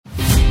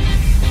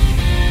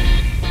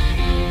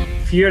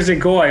few years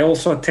ago, I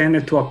also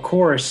attended to a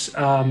course,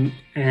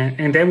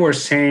 and they were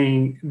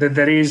saying that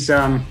there is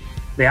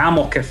the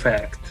Amok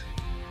effect.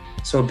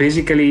 So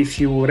basically, if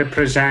you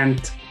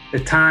represent the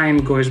time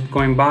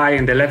going by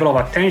and the level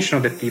of attention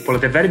of the people,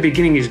 at the very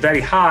beginning is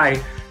very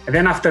high, and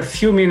then after a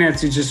few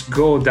minutes, you just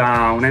go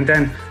down, and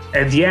then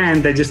at the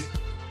end, they just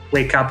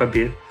wake up a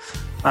bit.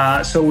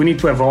 So we need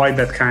to avoid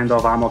that kind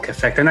of Amok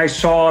effect. And I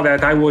saw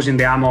that I was in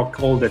the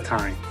Amok all the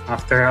time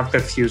after a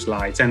few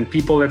slides, and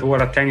people that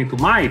were attending to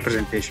my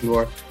presentation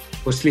were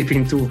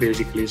sleeping too,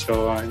 basically.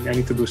 So I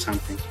need to do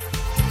something.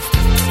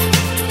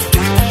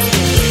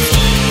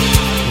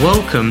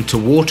 Welcome to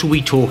What Are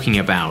We Talking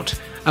About,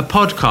 a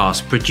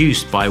podcast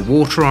produced by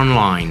Water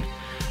Online.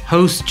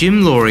 Hosts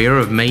Jim Laurier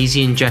of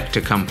Maisie Injector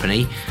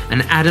Company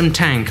and Adam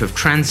Tank of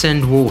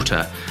Transcend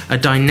Water, a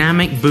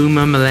dynamic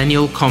boomer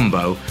millennial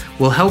combo,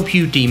 will help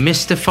you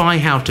demystify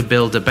how to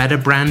build a better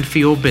brand for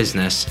your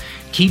business,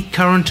 keep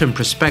current and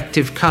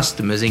prospective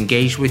customers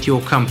engaged with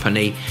your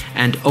company,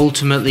 and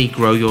ultimately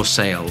grow your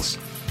sales.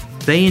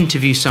 They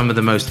interview some of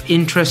the most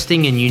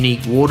interesting and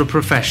unique water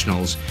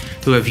professionals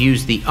who have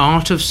used the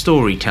art of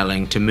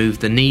storytelling to move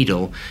the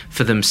needle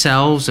for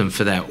themselves and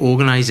for their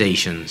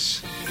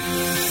organizations.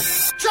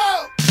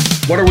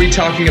 What are we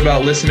talking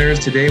about, listeners?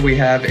 Today we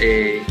have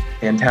a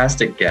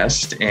fantastic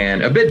guest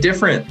and a bit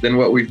different than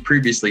what we've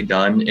previously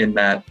done in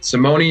that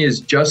Simone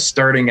is just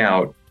starting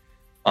out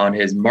on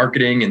his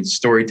marketing and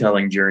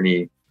storytelling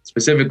journey,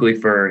 specifically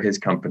for his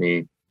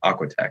company,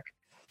 Aquatech.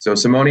 So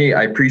Simone,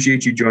 I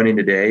appreciate you joining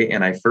today.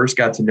 And I first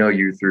got to know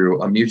you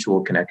through a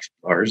mutual connection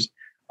of ours,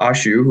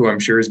 Ashu, who I'm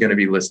sure is going to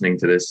be listening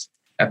to this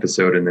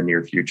episode in the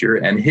near future.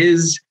 And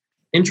his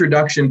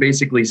introduction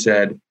basically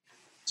said,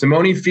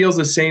 Simone feels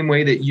the same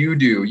way that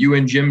you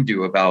and Jim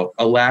do, about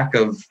a lack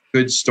of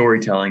good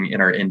storytelling in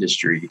our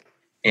industry.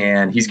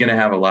 And he's going to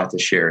have a lot to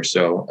share.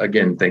 So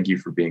again, thank you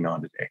for being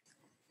on today.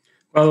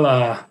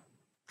 Well,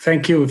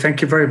 thank you.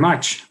 Thank you very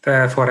much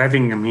for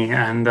having me.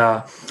 And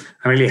I'm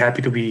really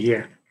happy to be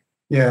here.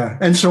 Yeah.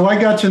 And so I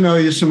got to know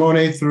you,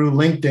 Simone, through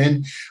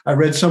LinkedIn. I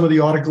read some of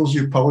the articles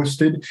you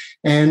posted.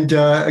 And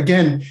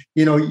again,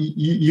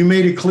 you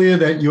made it clear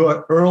that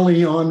you're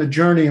early on the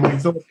journey. And we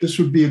thought this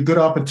would be a good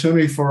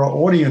opportunity for our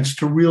audience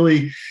to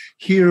really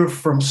hear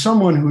from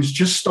someone who's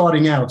just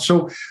starting out.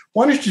 So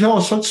why don't you tell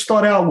us, let's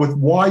start out with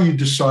why you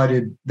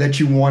decided that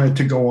you wanted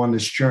to go on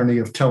this journey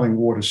of telling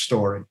water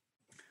story.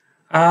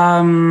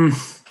 I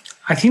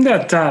think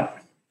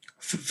that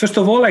first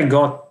of all, I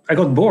got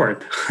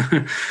bored.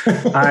 That's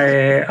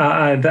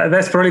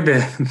probably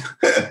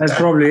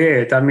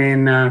it. I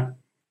mean,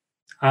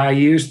 I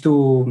used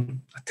to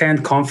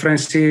attend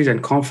conferences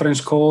and conference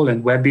calls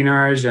and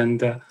webinars,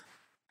 and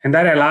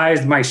I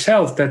realized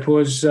myself that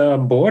was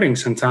boring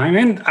sometimes,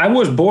 and I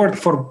was bored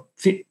for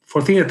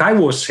things that I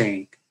was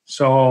saying.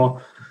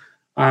 So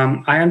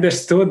I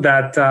understood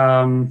that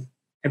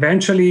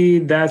eventually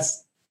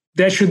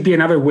there should be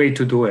another way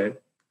to do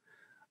it,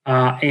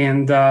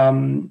 and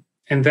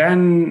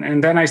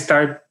then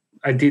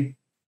I did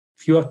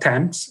few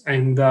attempts,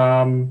 and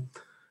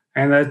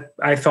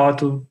I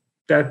thought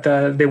that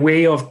the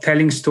way of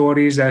telling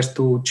stories has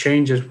to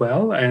change as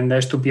well, and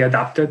has to be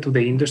adapted to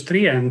the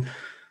industry, and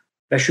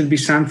there should be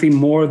something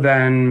more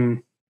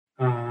than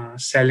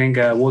selling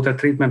a water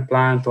treatment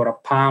plant or a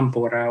pump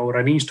or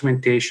an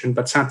instrumentation,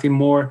 but something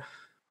more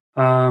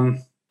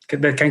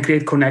that can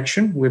create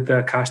connection with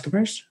the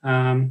customers,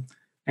 and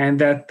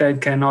that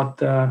cannot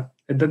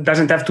it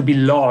doesn't have to be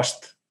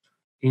lost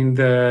in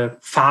the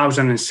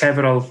thousand and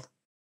several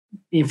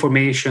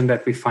information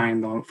that we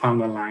found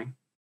online.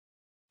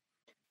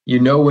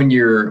 When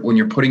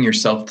you're putting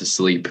yourself to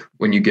sleep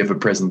when you give a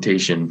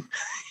presentation,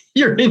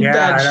 you're in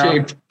bad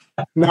shape.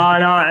 No,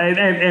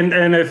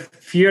 and a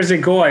few years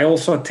ago, I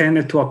also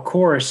attended to a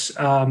course,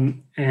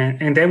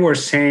 and they were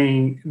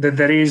saying that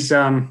there is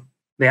the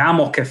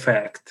Amok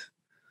effect.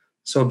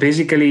 So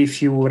basically,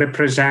 if you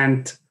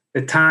represent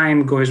the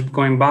time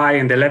going by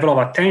and the level of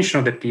attention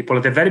of the people,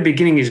 at the very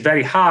beginning is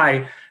very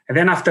high, and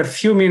then after a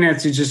few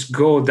minutes, you just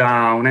go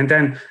down, and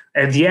then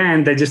at the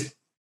end, they just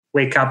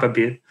wake up a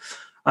bit.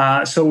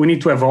 So we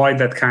need to avoid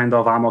that kind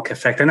of Amok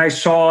effect. And I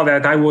saw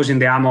that I was in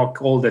the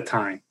Amok all the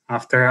time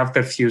after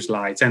a few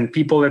slides, and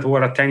people that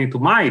were attending to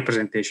my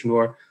presentation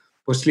were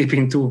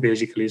sleeping too,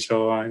 basically.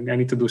 So I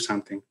need to do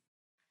something.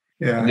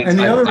 Yeah, and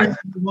the other reason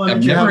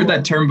I've never heard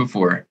that term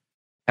before.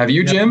 Have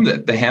you, Jim?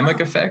 The hammock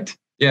effect?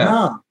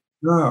 Yeah.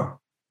 No,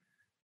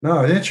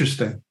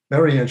 interesting.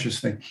 Very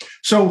interesting.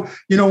 So,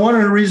 one of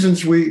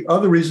the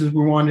other reasons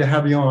we wanted to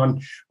have you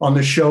on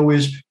the show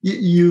is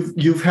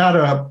you've had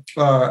a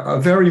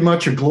very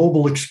much a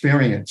global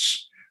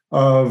experience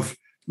of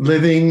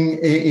living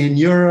in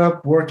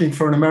Europe, working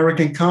for an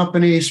American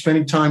company,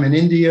 spending time in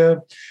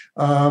India.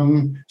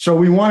 So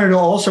we wanted to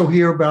also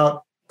hear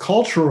about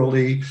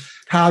culturally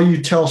how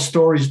you tell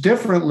stories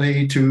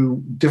differently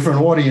to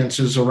different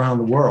audiences around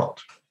the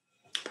world.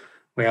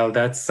 Well,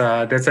 that's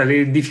a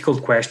really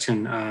difficult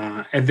question.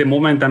 At the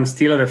moment, I'm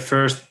still at the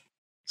first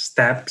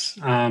steps.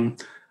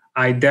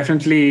 I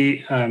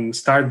definitely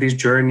start this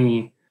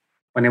journey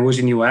when I was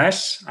in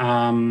US.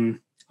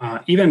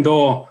 Even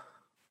though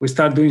we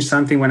started doing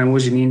something when I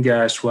was in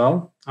India as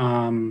well.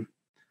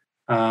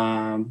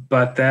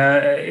 But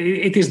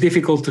it is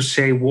difficult to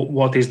say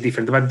what is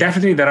different. But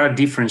definitely there are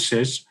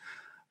differences,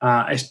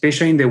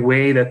 especially in the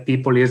way that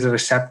people is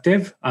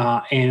receptive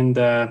and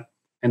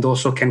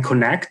also can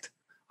connect.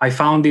 I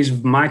found this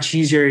much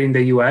easier in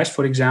the US,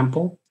 for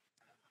example.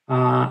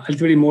 A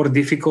little bit more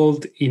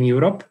difficult in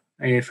Europe,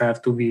 if I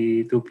have to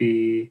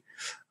be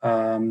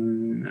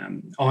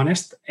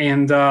honest.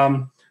 And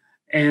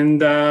in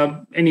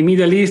the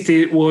Middle East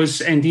it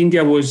was, and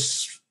India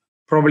was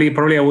probably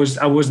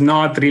I was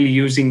not really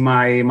using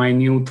my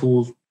new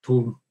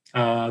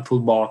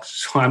toolbox,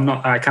 so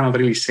I cannot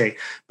really say.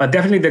 But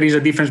definitely there is a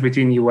difference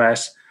between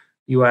US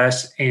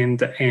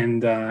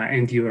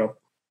and Europe.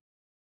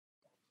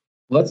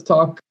 Let's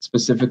talk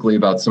specifically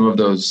about some of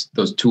those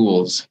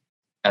tools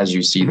as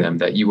you see them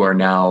that you are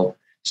now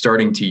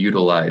starting to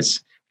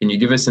utilize. Can you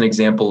give us an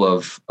example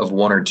of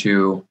one or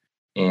two,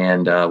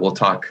 and we'll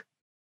talk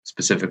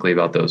specifically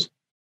about those?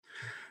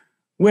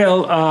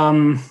 Well,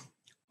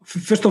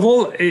 first of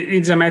all,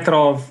 it's a matter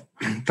of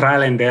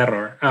trial and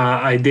error.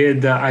 I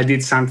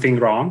did something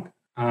wrong,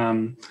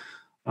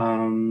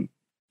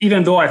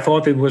 even though I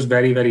thought it was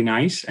very, very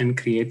nice and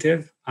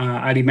creative.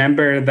 I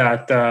remember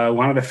that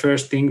one of the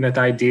first things that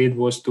I did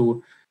was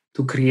to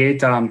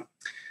create. I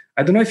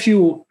don't know if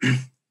you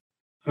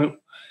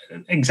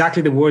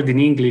exactly the word in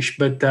English,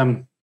 but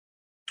a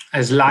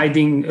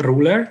sliding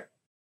ruler.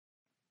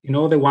 You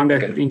know, the one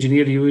that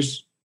engineers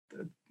use.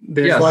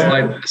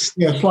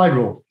 Slide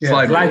rule.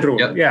 Slide rule.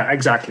 Yep. Yeah,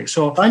 exactly.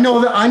 So I know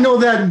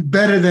that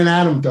better than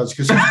Adam does,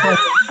 because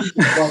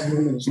he's slide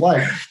rule in his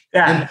life.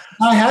 Yeah. And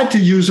I had to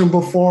use them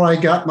before I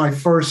got my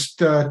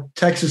first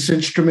Texas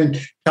Instrument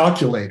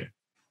calculator.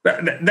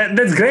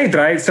 That's great,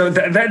 right? So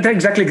that's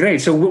exactly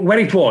great. So where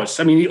it was,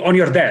 I mean, on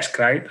your desk,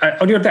 right?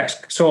 On your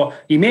desk. So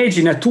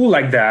imagine a tool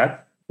like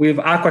that with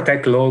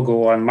Aquatech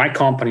logo and my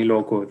company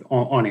logo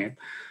on it.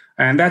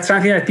 And that's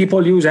something that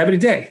people use every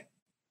day.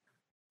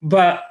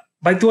 But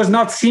it was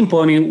not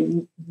simple. I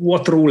mean,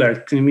 what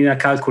ruler? I mean, a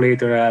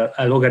calculator,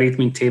 a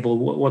logarithmic table,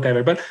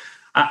 whatever. But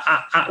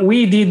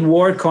we did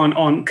work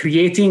on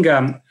creating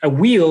a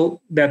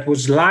wheel that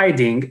was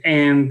sliding,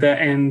 and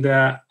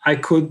I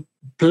could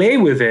play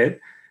with it.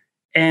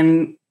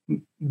 And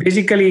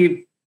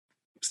basically,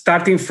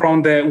 starting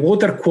from the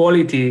water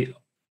quality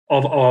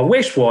of our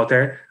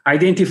wastewater,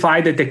 identify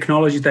the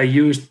technology that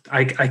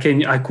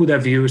I could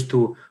have used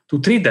to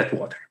treat that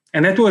water.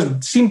 And that was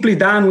simply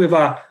done with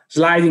a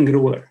sliding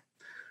ruler.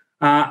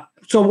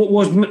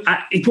 So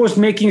it was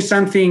making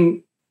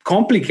something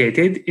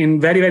complicated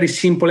in very, very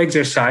simple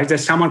exercise that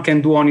someone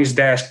can do on his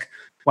desk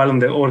while on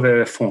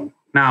the phone.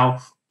 Now,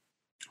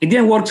 it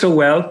didn't work so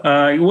well.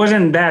 It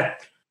wasn't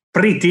that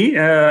pretty,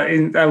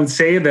 I would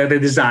say, the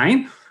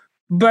design,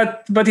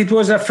 but it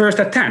was a first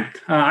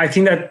attempt. I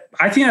think I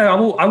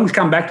will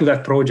come back to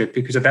that project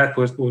because that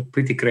was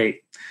pretty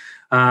great.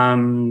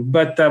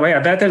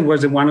 That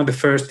was one of the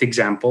first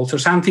examples. So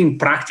something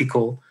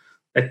practical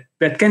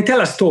that can tell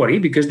a story,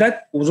 because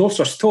that was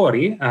also a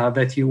story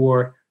that you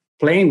were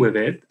playing with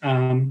it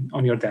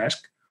on your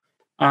desk.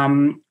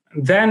 Then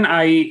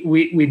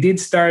we did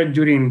start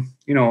during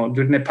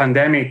the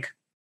pandemic,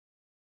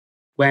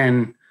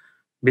 when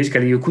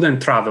basically you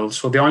couldn't travel.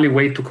 So the only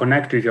way to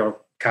connect with your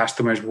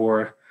customers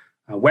were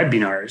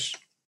webinars.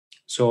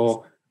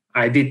 So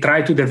I did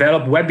try to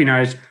develop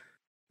webinars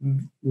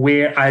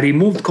where I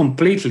removed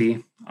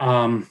completely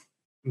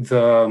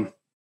the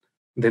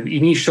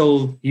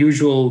initial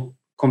usual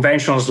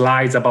conventional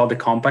slides about the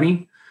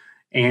company,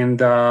 and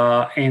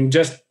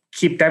just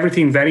keep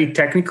everything very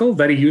technical,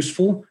 very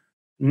useful,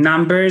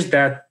 numbers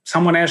that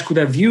someone else could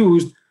have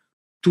used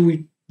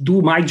to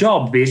do my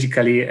job,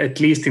 basically, at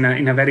least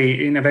in a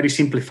very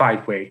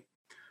simplified way.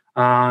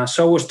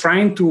 So I was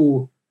trying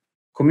to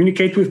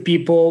communicate with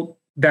people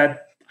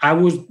that I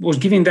was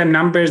giving them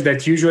numbers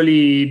that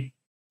usually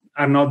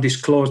are not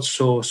disclosed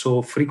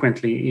so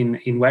frequently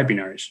in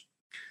webinars.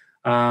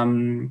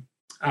 And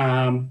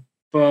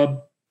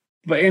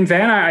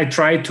then I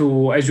tried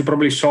to, as you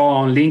probably saw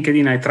on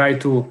LinkedIn, I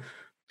tried to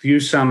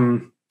use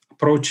some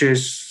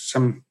approaches,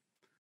 some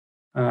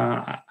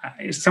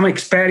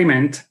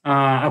experiment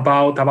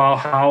about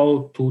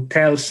how to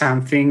tell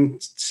something,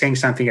 saying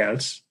something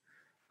else,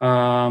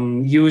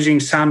 using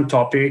some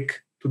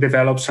topic to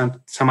develop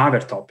some other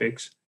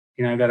topics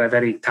in a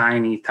very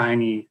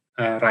tiny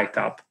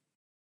write-up.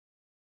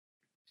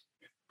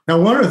 Now,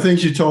 one of the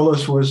things you told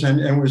us was,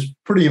 and was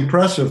pretty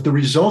impressive, the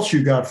results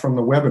you got from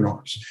the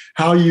webinars,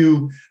 how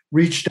you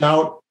reached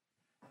out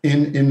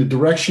in the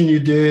direction you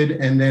did,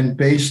 and then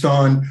based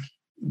on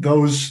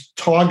those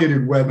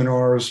targeted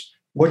webinars,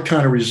 what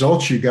kind of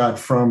results you got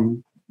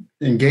from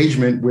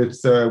engagement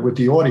with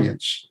the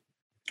audience.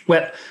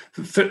 Well,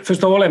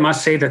 first of all, I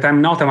must say that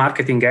I'm not a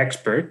marketing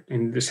expert,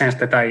 in the sense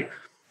that I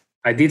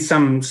did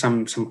some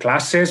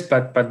classes,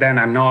 but then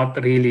I'm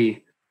not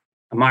really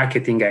a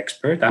marketing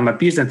expert. I'm a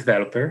business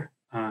developer,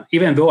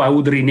 even though I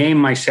would rename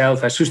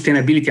myself a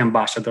sustainability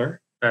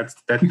ambassador, That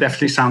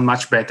definitely sounds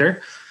much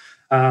better.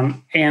 So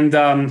I'm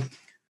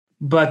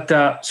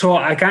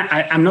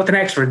not an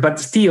expert, but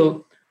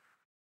still,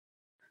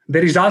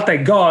 the result I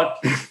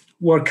got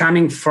were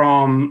coming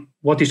from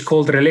what is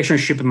called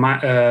relationship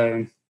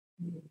marketing.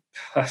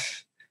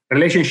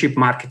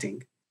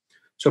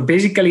 So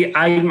basically,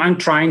 I'm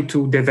trying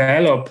to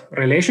develop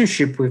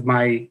relationship with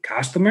my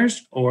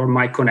customers or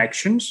my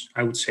connections,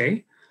 I would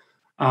say,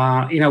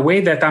 in a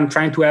way that I'm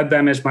trying to help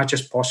them as much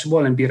as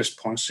possible and be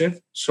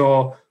responsive.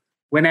 So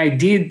when I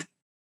did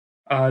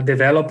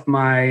develop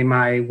my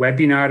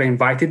webinar, I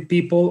invited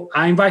people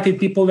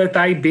that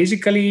I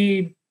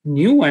basically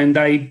knew, and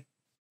I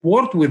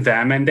worked with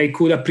them, and they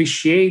could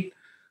appreciate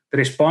the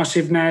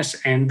responsiveness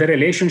and the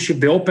relationship,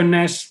 the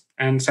openness,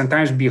 and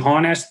sometimes be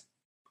honest.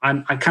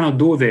 I cannot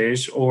do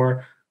this,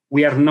 or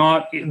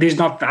this is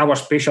not our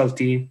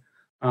specialty,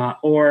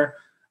 but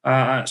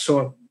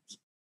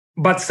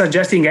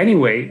suggesting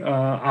anyway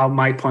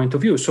my point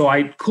of view. So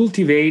I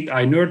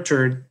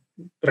nurtured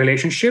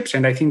relationships,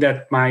 and I think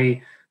that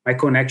my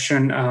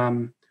connection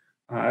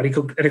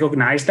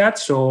recognized that.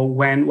 So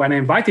when I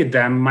invited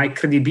them, my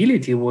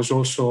credibility was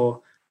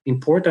also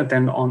important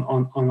and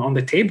on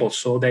the table.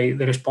 So the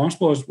response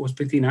was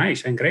pretty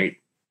nice and great.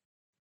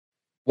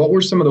 What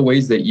were some of the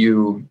ways that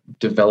you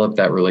developed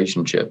that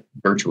relationship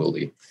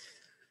virtually?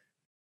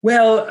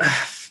 Well,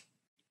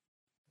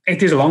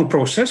 it is a long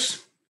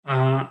process.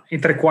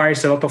 It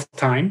requires a lot of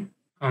time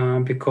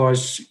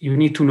because you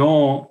need to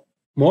know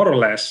more or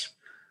less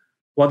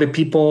what the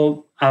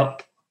people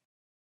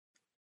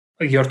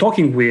you're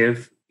talking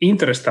with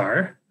interests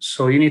are.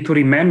 So you need to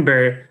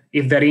remember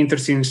if they're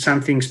interested in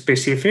something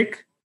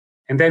specific.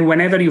 And then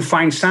whenever you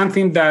find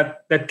something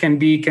that can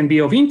be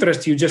of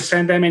interest, you just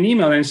send them an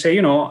email and say,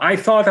 I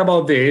thought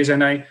about this,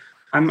 and I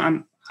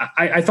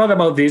thought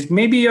about this.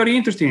 Maybe you're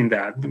interested in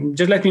that.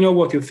 Just let me know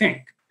what you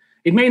think.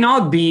 It may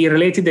not be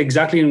related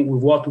exactly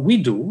with what we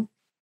do,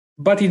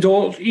 but it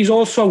is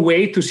also a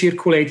way to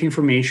circulate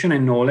information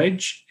and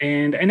knowledge.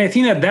 And I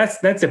think that's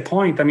the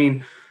point. I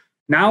mean,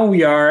 now we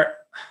have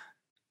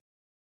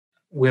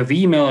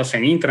emails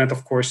and internet,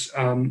 of course.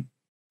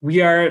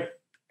 We are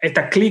at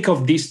a click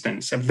of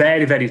distance,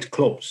 very, very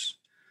close.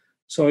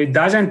 So it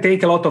doesn't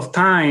take a lot of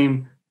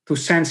time to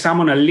send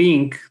someone a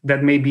link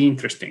that may be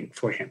interesting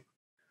for him.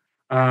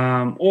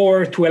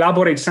 Or to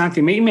elaborate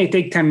something. It may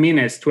take 10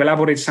 minutes to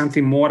elaborate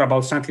something more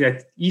about something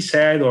that he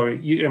said, or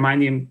it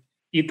reminded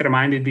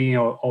me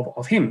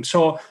of him,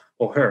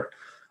 or her.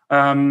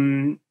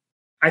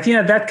 I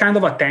think that kind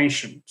of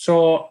attention.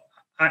 So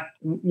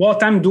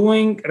what I'm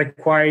doing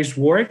requires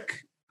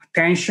work,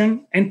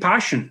 attention, and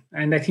passion.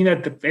 And I think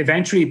that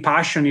eventually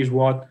passion is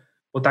what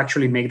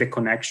actually make the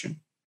connection.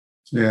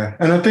 Yeah.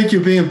 And I think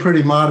you're being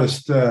pretty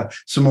modest,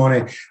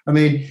 Simone. I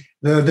mean,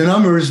 the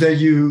numbers that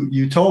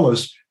you told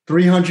us,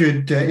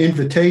 300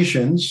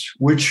 invitations,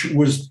 which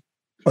was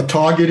a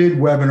targeted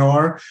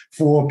webinar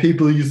for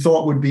people you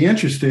thought would be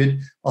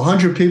interested.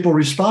 100 people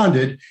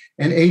responded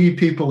and 80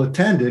 people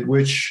attended,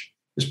 which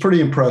is pretty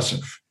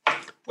impressive.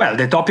 Well,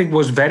 the topic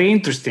was very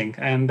interesting,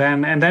 and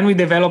then we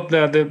developed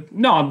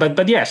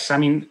but yes, I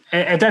mean,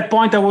 at that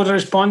point I was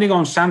responding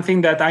on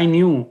something that I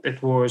knew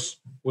that was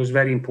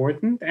very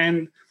important,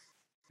 and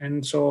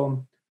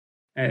so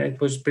it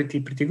was pretty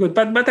good.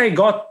 But I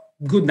got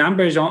good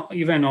numbers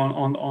even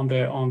on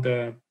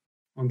the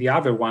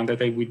other one that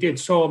we did.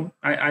 So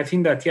I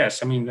think that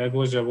yes, I mean, that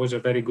was a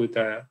very good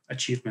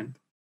achievement.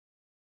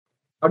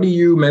 How do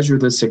you measure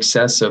the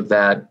success of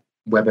that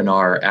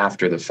webinar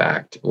after the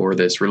fact, or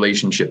this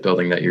relationship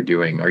building that you're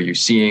doing? Are you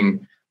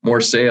seeing more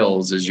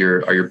sales?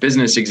 Are your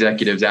business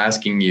executives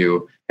asking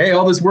you, hey,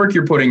 all this work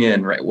you're putting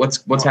in, right?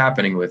 What's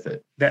happening with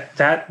it?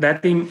 That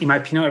in my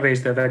opinion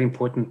raised a very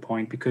important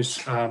point, because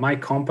my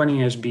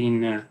company has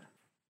been,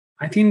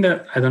 I think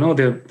that, I don't know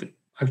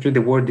actually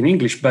the word in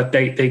English, but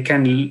they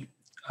can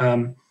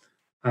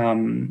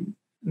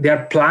they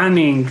are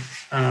planning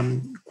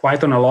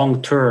quite on a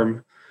long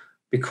term,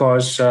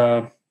 because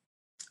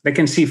they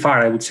can see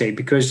far, I would say,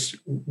 because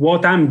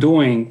what I'm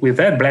doing, with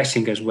their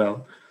blessing as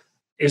well,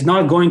 is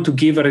not going to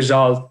give a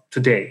result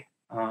today.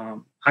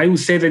 I would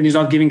say that it's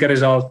not giving a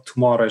result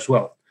tomorrow as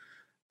well,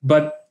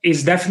 but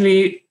it's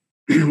definitely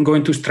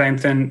going to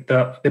strengthen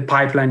the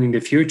pipeline in the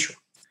future.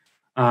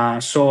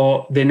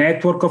 So the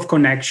network of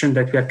connection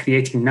that we are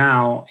creating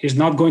now is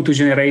not going to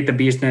generate the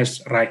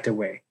business right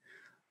away,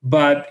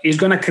 but it's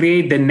going to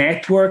create the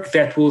network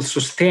that will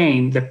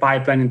sustain the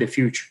pipeline in the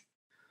future.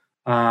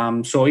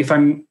 So if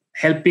I'm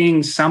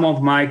helping some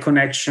of my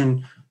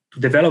connection to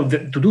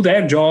do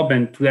their job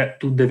and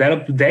to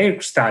develop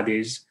their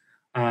studies,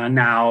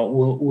 now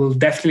will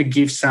definitely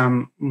give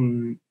some.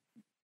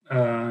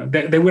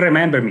 They will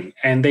remember me,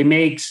 and they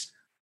makes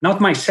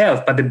not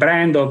myself but the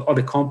brand of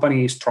the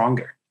company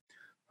stronger.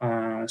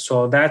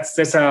 So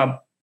that's a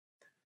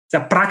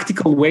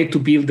practical way to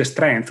build the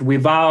strength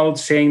without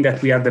saying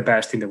that we are the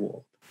best in the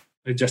world.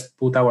 We just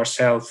put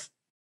ourselves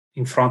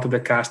in front of the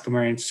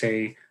customer and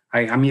say,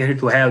 I'm here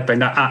to help,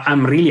 and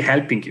I'm really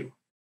helping you.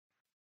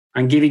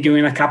 I'm giving you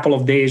in a couple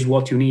of days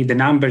what you need, the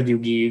numbers you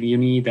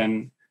need,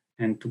 and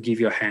and to give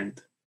you a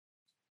hand.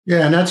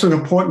 Yeah, and that's an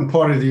important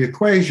part of the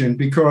equation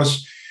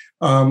because,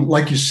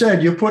 like you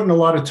said, you're putting a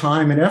lot of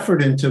time and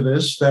effort into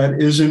this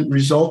that isn't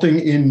resulting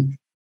in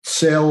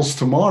sales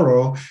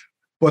tomorrow,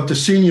 but the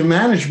senior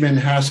management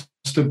has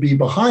to be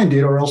behind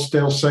it, or else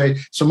they'll say,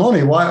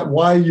 Simone,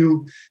 why are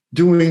you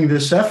doing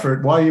this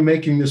effort? Why are you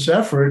making this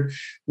effort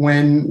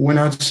when we're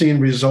not seeing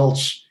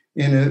results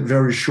in a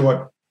very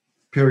short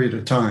period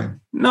of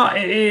time? No,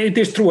 it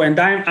is true. And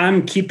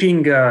I'm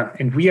keeping,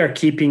 and we are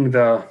keeping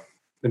the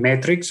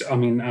metrics. I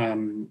mean,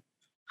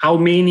 how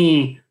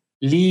many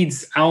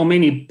leads, how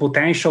many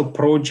potential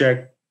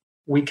projects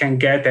we can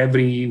get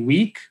every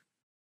week.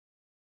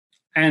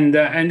 And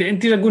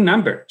it is a good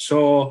number.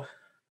 So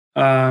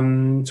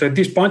at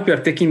this point, we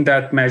are taking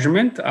that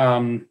measurement.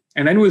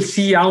 And then we'll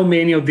see how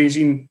many of these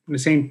in the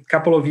same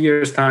couple of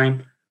years'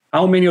 time,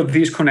 how many of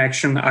these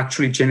connections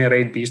actually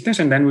generate business.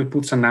 And then we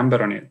put some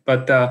number on it.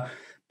 But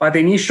the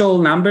initial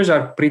numbers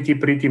are pretty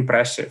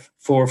impressive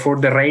for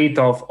the rate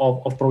of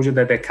projects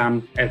that they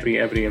come every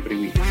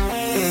week.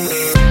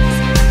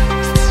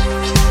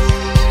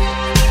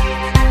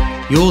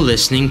 You're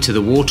listening to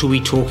the What Are We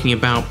Talking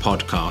About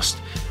podcast.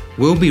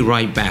 We'll be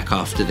right back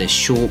after this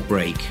short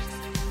break.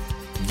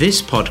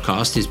 This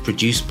podcast is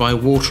produced by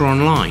Water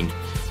Online,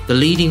 the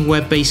leading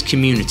web-based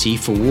community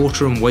for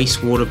water and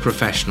wastewater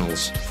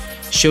professionals.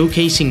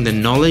 Showcasing the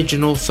knowledge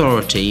and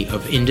authority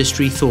of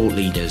industry thought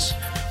leaders,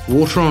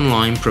 Water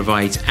Online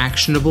provides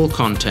actionable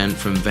content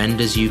from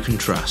vendors you can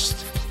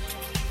trust.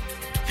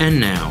 And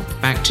now,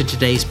 back to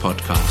today's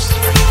podcast.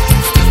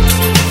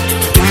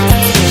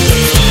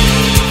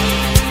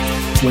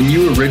 When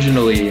you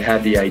originally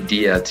had the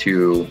idea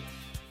to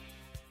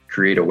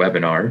create a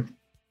webinar,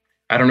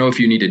 I don't know if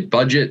you needed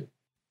budget,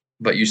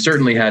 but you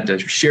certainly had to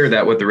share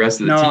that with the rest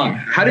of the team.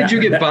 How did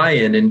you get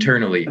buy-in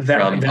internally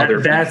from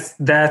other people?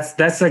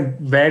 That's a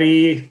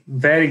very,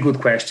 very good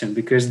question,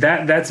 because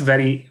that's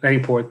very, very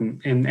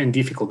important and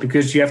difficult,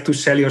 because you have to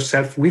sell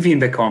yourself within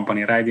the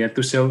company, right? You have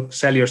to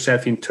sell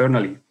yourself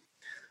internally.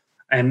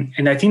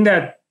 And I think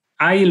that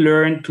I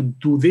learned to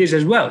do this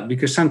as well,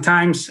 because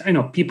sometimes,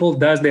 people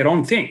does their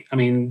own thing. I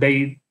mean,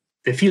 the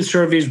field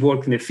service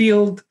work in the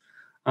field,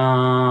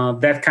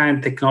 that kind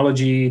of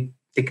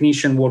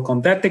technician work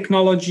on that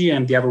technology,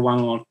 and the other one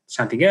on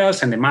something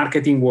else, and the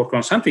marketing work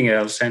on something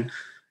else,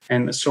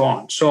 and so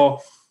on.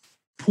 So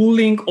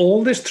pulling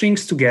all the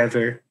strings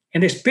together,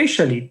 and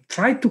especially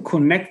try to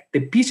connect the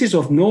pieces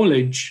of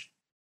knowledge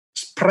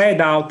spread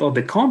out of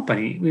the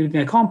company,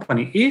 within the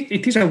company,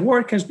 it is a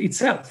work as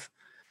itself.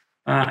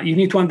 You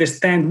need to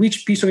understand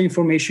which piece of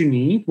information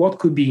you need, what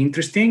could be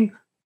interesting,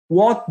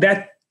 what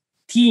that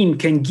team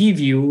can give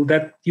you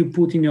that you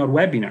put in your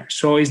webinar.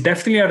 So it's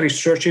definitely a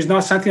research. It's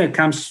not something that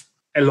comes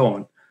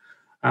alone.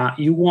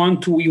 You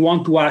want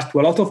to ask to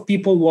a lot of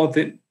people what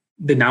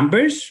the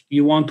numbers.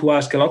 You want to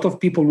ask a lot of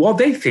people what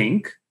they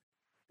think,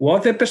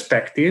 what their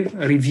perspective.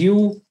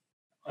 Review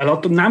a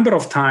number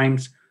of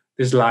times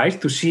the slides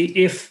to see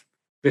if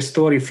the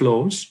story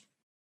flows,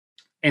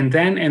 and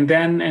then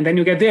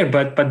you get there.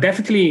 But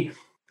definitely,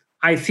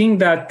 I think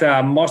that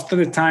most of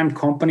the time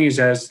companies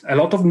has a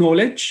lot of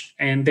knowledge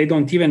and they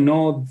don't even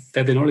know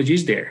that the knowledge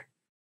is there.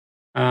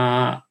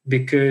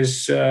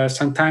 Because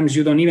sometimes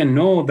you don't even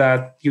know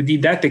that you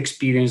did that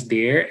experience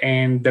there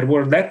and there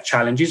were that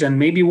challenges, and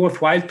maybe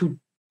worthwhile to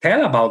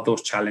tell about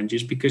those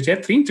challenges because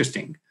that's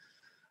interesting.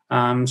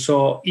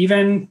 So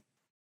even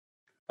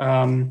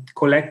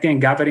collecting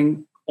and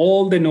gathering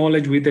all the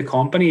knowledge with the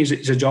company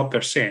is a job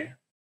per se.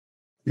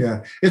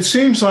 Yeah, it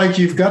seems like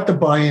you've got the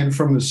buy-in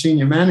from the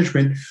senior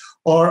management.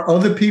 Are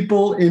other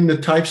people in the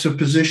types of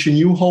position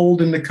you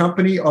hold in the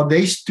company, are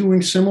they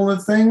doing similar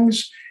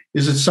things?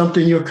 Is it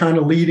something you're kind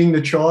of leading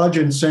the charge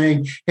and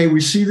saying, hey,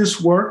 we see this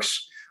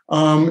works,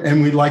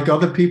 and we'd like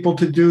other people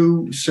to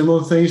do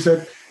similar things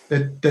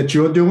that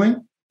you're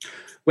doing?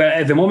 Well,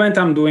 at the moment,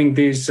 I'm doing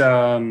this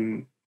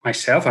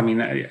myself. I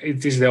mean,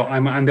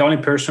 I'm the only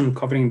person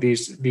covering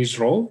this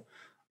role.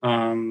 I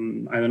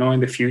don't know in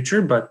the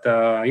future, but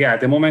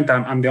at the moment,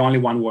 I'm the only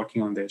one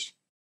working on this.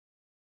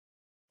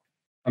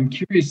 I'm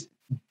curious,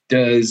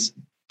 does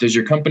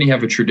your company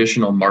have a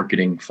traditional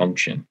marketing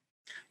function?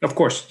 Of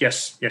course,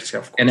 yes, of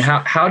course. And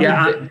how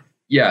did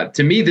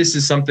to me, this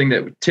is something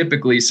that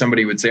typically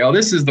somebody would say, oh,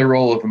 this is the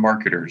role of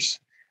marketers,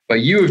 but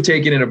you have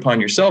taken it upon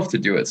yourself to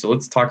do it. So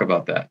let's talk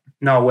about that.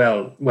 No,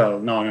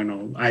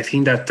 no. I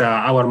think that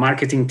our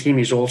marketing team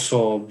is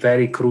also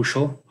very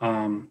crucial.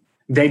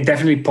 They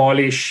definitely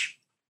polish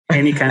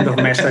any kind of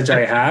message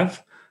I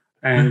have.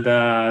 And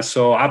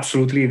so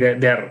absolutely,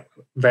 they're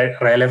very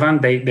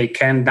relevant. They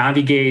can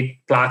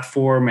navigate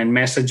platform and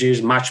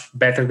messages much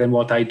better than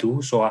what I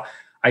do. So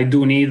I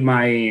do need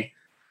my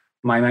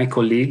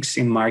colleagues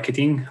in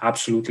marketing.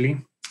 Absolutely.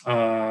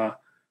 I'm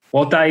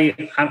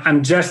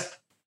just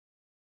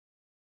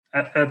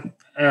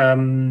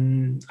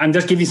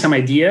giving some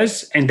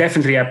ideas, and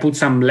definitely I put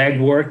some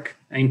legwork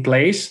in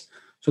place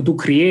so to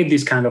create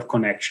this kind of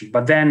connection.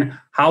 But then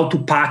how to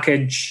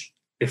package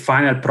the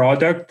final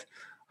product,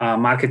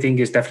 marketing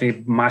is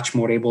definitely much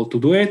more able to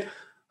do it.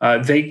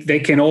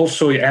 They can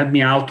also help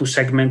me out to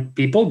segment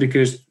people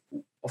because,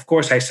 of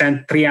course, I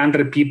sent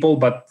 300 people,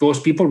 but those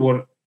people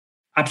were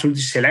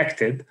absolutely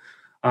selected.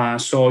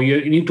 So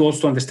you need to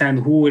also understand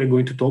who we're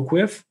going to talk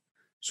with.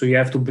 So you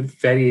have to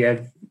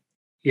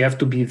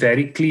be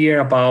very clear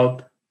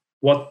about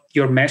what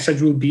your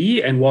message will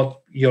be and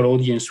what your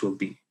audience will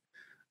be,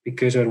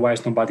 because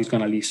otherwise nobody's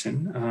going to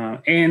listen.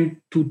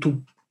 And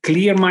to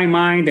clear my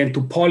mind and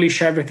to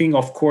polish everything,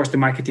 of course, the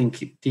marketing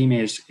team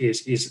is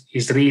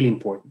really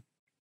important.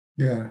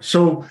 Yeah.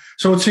 So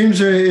it seems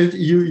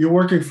you're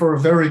working for a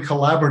very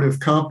collaborative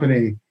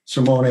company,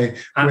 Simone.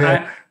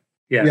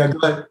 Yeah.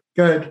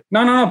 Go ahead.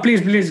 No,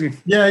 please.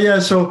 Yeah.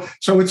 So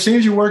it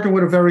seems you're working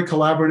with a very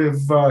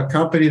collaborative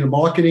company. The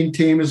marketing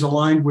team is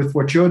aligned with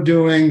what you're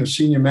doing. The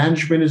senior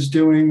management is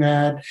doing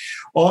that.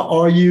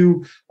 Are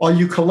you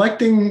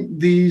collecting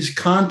these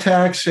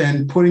contacts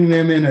and putting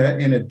them in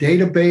a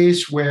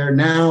database where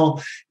now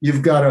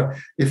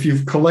if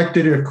you've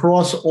collected it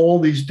across all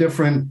these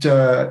different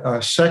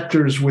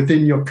sectors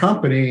within your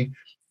company,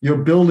 you're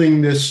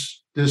building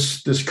this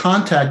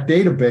contact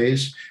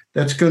database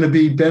that's going to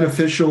be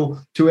beneficial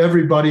to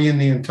everybody in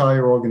the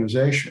entire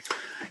organization?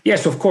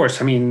 Yes, of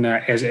course. I mean,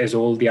 as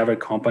all the other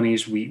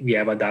companies, we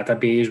have a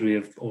database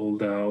with all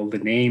the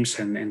names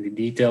and the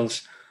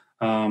details.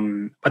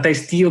 But I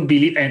still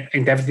believe,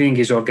 and everything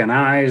is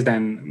organized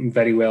and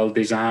very well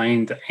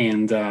designed.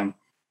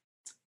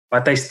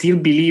 But I still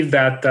believe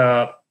that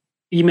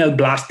email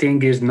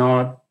blasting is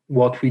not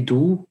what we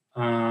do.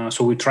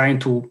 So we're trying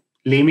to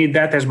limit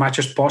that as much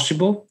as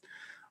possible.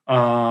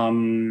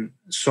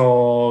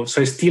 So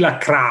it's still a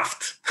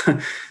craft,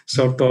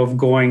 sort of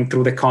going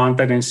through the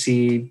content and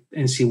see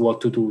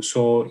what to do.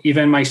 So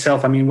even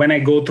myself, I mean, when I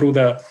go through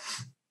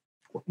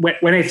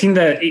when I think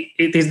that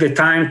it is the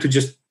time to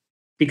just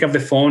pick up the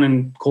phone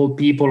and call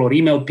people or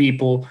email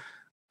people,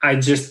 I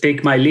just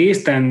take my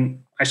list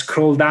and I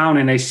scroll down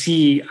and I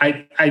see,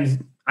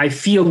 I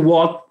feel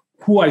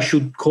who I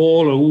should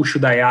call or who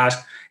should I ask,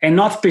 and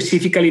not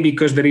specifically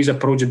because there is a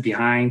project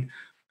behind,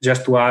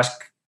 just to ask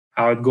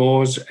how it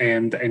goes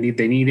and if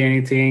they need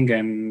anything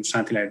and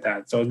something like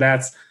that. So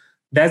that's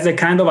the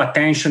kind of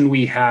attention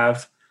we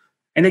have.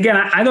 And again,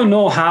 I don't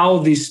know how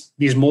this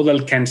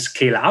model can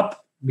scale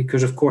up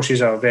because, of course,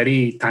 it's a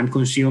very time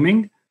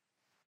consuming.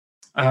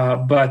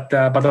 But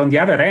on the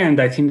other end,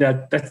 I think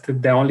that's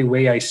the only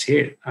way I see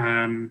it.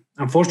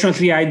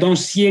 Unfortunately, I don't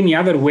see any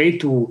other way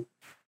to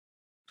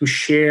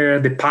share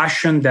the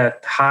passion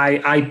that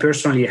I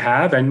personally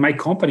have and my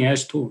company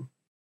has too.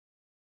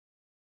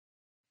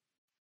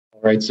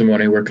 All right,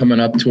 Simone, we're coming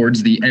up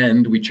towards the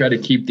end. We try to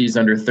keep these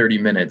under 30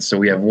 minutes. So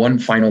we have one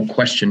final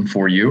question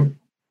for you.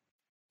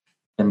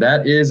 And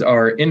that is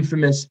our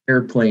infamous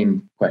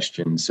airplane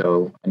question.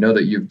 So I know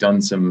that you've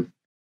done some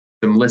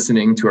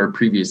listening to our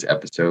previous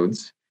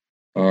episodes.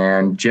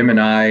 And Jim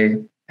and I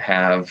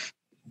have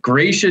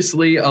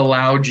graciously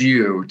allowed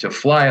you to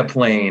fly a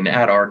plane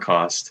at our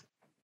cost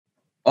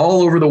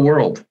all over the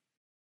world.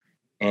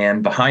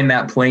 And behind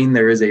that plane,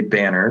 there is a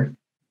banner.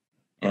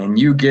 And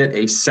you get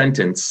a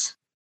sentence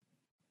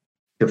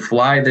to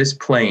fly this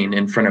plane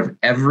in front of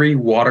every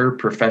water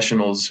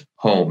professional's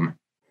home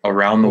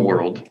around the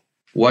world.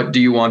 What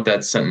do you want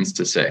that sentence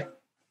to say?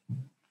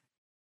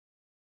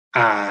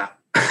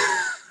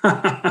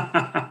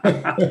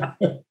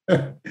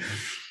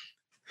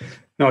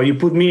 No, you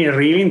put me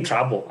really in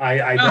trouble.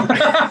 I don't.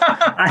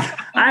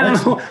 I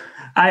don't know.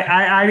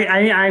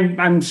 I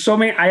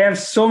have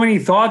so many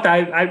thoughts.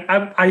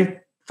 I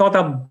thought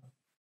of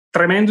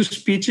tremendous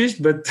speeches,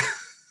 but.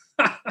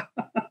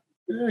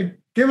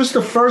 Give us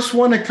the first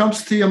one that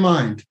comes to your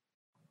mind.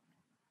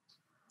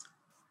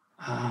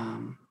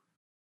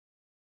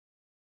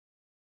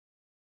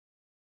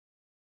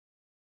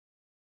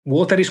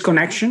 Water is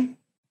connection.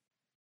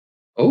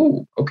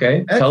 Oh,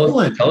 okay. Tell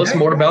us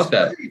more about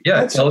that.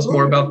 Yeah, tell us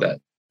more about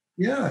that.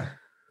 Yeah.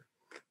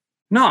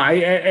 No,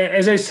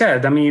 as I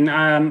said, I mean,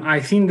 I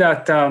think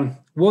that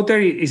water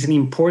is an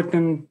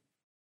important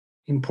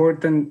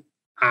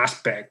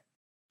aspect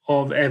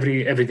of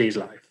everyday's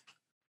life.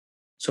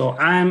 So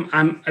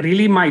I'm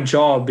really, my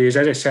job is,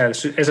 as I said,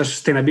 as a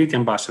sustainability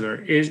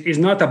ambassador, is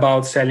not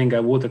about selling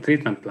a water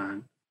treatment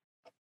plant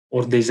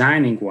or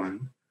designing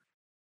one,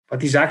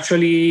 but is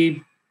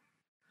actually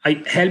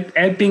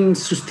helping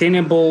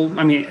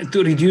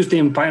to reduce the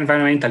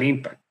environmental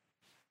impact.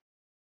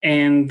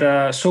 And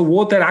so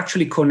water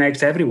actually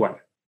connects everyone.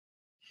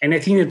 And I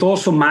think that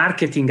also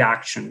marketing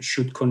action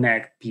should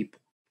connect people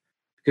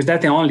because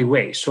that's the only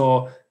way.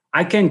 So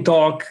I can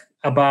talk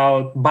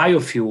about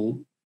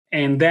biofuel,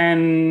 and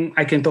then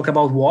I can talk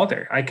about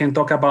water. I can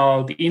talk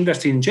about the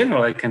industry in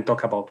general. I can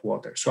talk about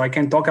water. So I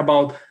can talk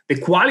about the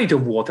quality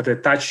of water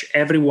that touch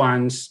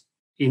everyone's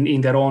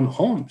in their own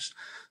homes.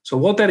 So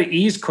water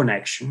is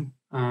connection.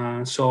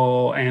 And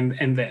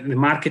the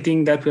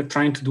marketing that we're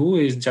trying to do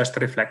is just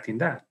reflecting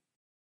that.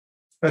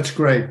 That's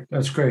great.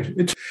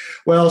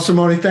 Well,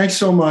 Simone, thanks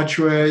so much.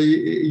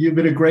 You've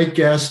been a great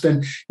guest.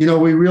 And,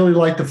 we really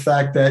like the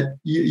fact that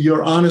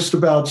you're honest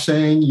about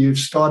saying you've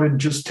started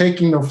just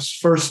taking those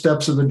first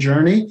steps of the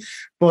journey,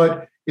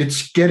 but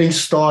it's getting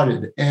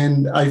started.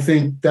 And I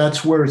think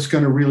that's where it's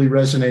going to really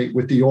resonate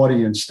with the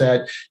audience,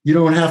 that you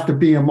don't have to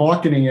be a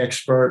marketing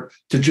expert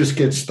to just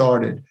get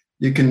started.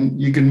 You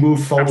can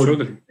move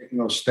forward taking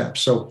those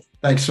steps. So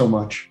thanks so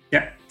much.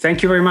 Yeah,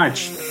 thank you very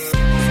much.